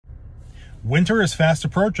Winter is fast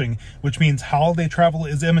approaching, which means holiday travel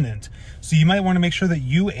is imminent, so you might want to make sure that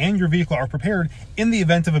you and your vehicle are prepared in the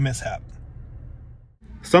event of a mishap.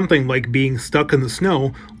 Something like being stuck in the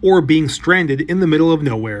snow or being stranded in the middle of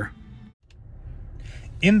nowhere.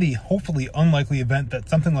 In the hopefully unlikely event that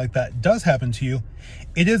something like that does happen to you,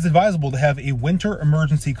 it is advisable to have a winter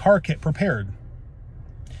emergency car kit prepared.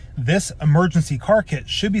 This emergency car kit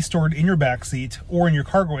should be stored in your back seat or in your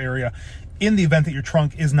cargo area in the event that your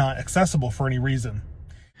trunk is not accessible for any reason.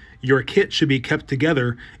 Your kit should be kept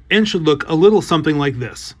together and should look a little something like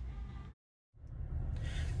this.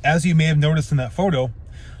 As you may have noticed in that photo,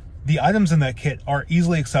 the items in that kit are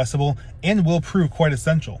easily accessible and will prove quite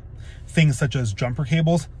essential. Things such as jumper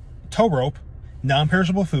cables, tow rope,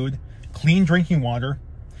 non-perishable food, clean drinking water,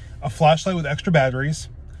 a flashlight with extra batteries,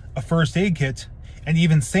 a first aid kit, and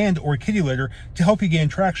even sand or kitty litter to help you gain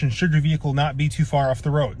traction should your vehicle not be too far off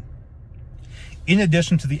the road. In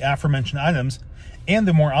addition to the aforementioned items, and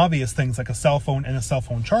the more obvious things like a cell phone and a cell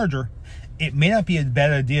phone charger, it may not be a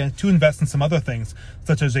bad idea to invest in some other things,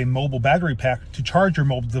 such as a mobile battery pack to charge your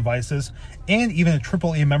mobile devices, and even a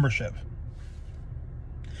AAA membership.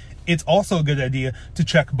 It's also a good idea to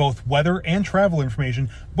check both weather and travel information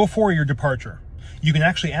before your departure. You can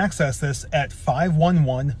actually access this at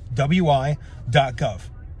 511wi.gov.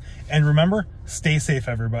 And remember, stay safe,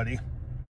 everybody.